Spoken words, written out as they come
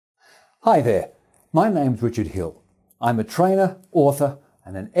Hi there, my name's Richard Hill. I'm a trainer, author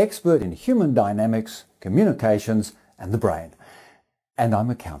and an expert in human dynamics, communications and the brain. And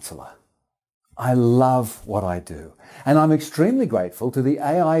I'm a counsellor. I love what I do and I'm extremely grateful to the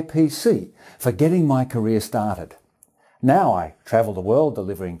AIPC for getting my career started. Now I travel the world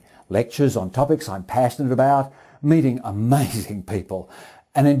delivering lectures on topics I'm passionate about, meeting amazing people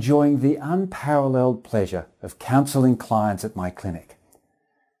and enjoying the unparalleled pleasure of counselling clients at my clinic.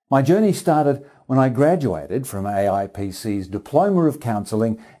 My journey started when I graduated from AIPC's Diploma of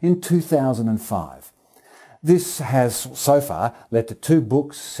Counselling in 2005. This has so far led to 2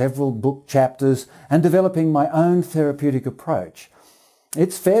 books, several book chapters and developing my own therapeutic approach.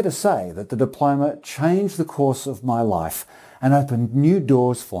 It's fair to say that the diploma changed the course of my life and opened new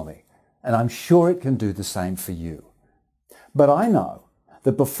doors for me, and I'm sure it can do the same for you. But I know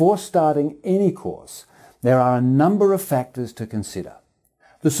that before starting any course, there are a number of factors to consider.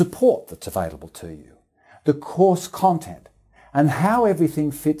 The support that's available to you, the course content, and how everything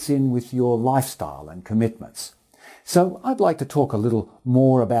fits in with your lifestyle and commitments. So I'd like to talk a little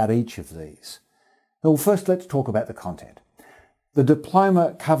more about each of these. Well, first let's talk about the content. The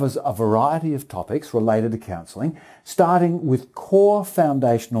diploma covers a variety of topics related to counselling, starting with core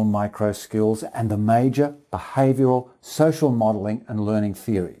foundational micro skills and the major behavioural, social modelling and learning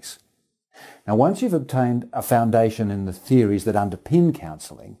theories. Now, once you've obtained a foundation in the theories that underpin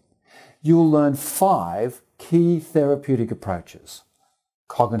counselling, you'll learn 5 key therapeutic approaches: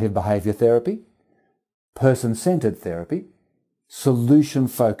 cognitive behaviour therapy, person-centred therapy,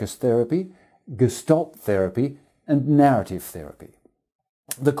 solution-focused therapy, gestalt therapy, and narrative therapy.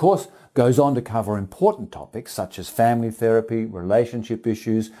 The course goes on to cover important topics such as family therapy, relationship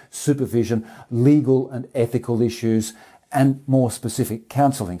issues, supervision, legal and ethical issues, and more specific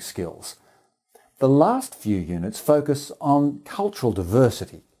counselling skills. The last few units focus on cultural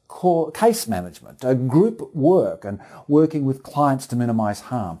diversity, case management, group work and working with clients to minimise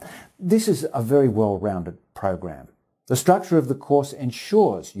harm. This is a very well-rounded program. The structure of the course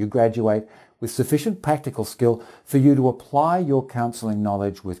ensures you graduate with sufficient practical skill for you to apply your counselling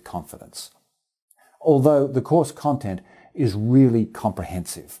knowledge with confidence. Although the course content is really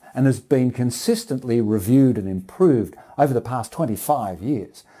comprehensive and has been consistently reviewed and improved over the past 25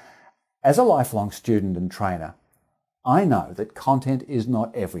 years, as a lifelong student and trainer, I know that content is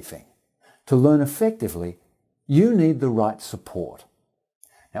not everything. To learn effectively, you need the right support.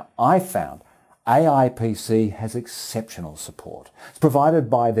 Now, I found AIPC has exceptional support. It's provided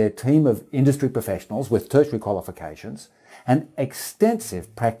by their team of industry professionals with tertiary qualifications and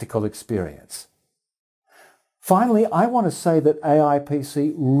extensive practical experience. Finally, I want to say that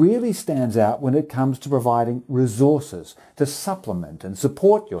AIPC really stands out when it comes to providing resources to supplement and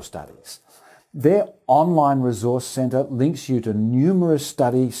support your studies. Their online resource centre links you to numerous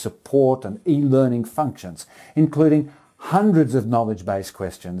study, support and e-learning functions, including hundreds of knowledge-based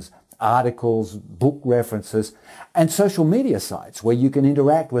questions, articles, book references, and social media sites where you can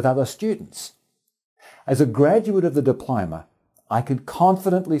interact with other students. As a graduate of the diploma, I can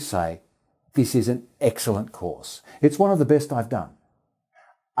confidently say this is an excellent course. It's one of the best I've done.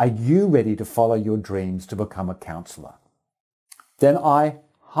 Are you ready to follow your dreams to become a counsellor? Then I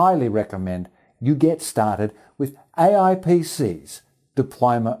highly recommend you get started with AIPC's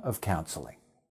Diploma of Counselling.